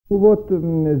Вот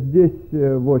здесь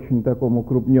в очень таком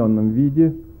укрупненном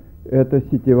виде эта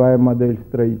сетевая модель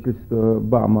строительства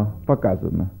БАМа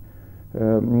показана.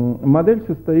 Модель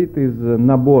состоит из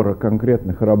набора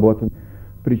конкретных работ,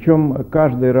 причем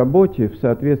каждой работе в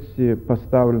соответствии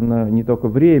поставлено не только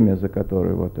время, за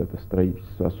которое вот это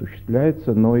строительство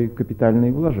осуществляется, но и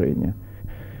капитальные вложения.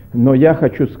 Но я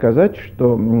хочу сказать,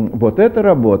 что вот эта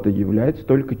работа является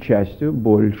только частью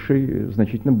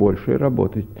значительно большей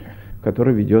работы,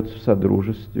 которая ведется в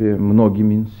содружестве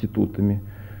многими институтами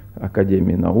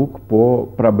Академии наук по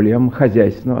проблемам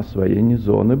хозяйственного освоения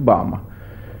зоны БАМа.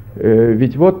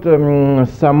 Ведь вот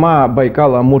сама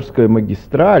Байкало-Амурская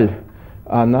магистраль,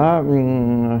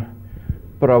 она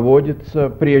проводится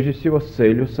прежде всего с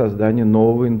целью создания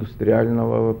нового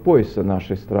индустриального пояса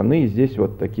нашей страны. И здесь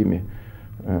вот такими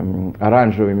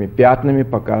оранжевыми пятнами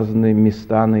показаны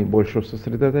места наибольшего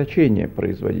сосредоточения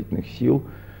производительных сил,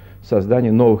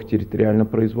 создания новых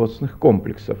территориально-производственных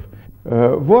комплексов.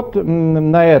 Вот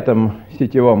на этом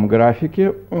сетевом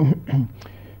графике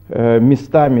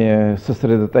местами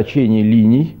сосредоточения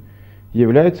линий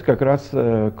являются как раз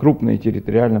крупные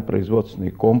территориально-производственные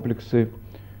комплексы,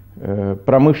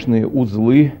 промышленные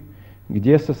узлы,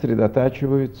 где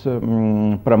сосредотачиваются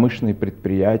промышленные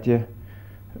предприятия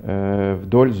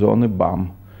вдоль зоны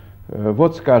БАМ.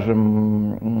 Вот,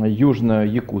 скажем,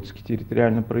 южно-якутский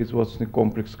территориально-производственный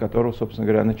комплекс, с которого, собственно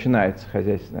говоря, начинается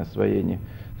хозяйственное освоение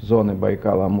зоны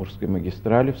Байкало-Амурской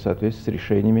магистрали в соответствии с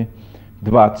решениями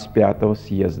 25-го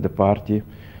съезда партии.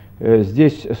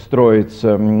 Здесь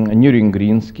строится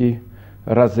Нюрингринский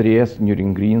разрез,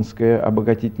 Нюрингринская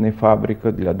обогатительная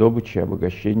фабрика для добычи и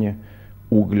обогащения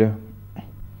угля.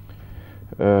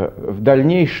 В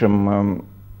дальнейшем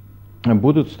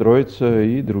будут строиться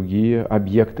и другие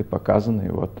объекты,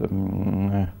 показанные вот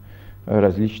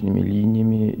различными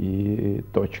линиями и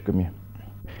точками.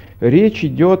 Речь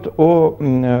идет о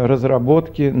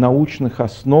разработке научных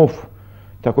основ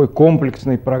такой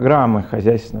комплексной программы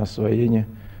хозяйственного освоения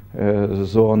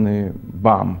зоны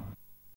БАМ.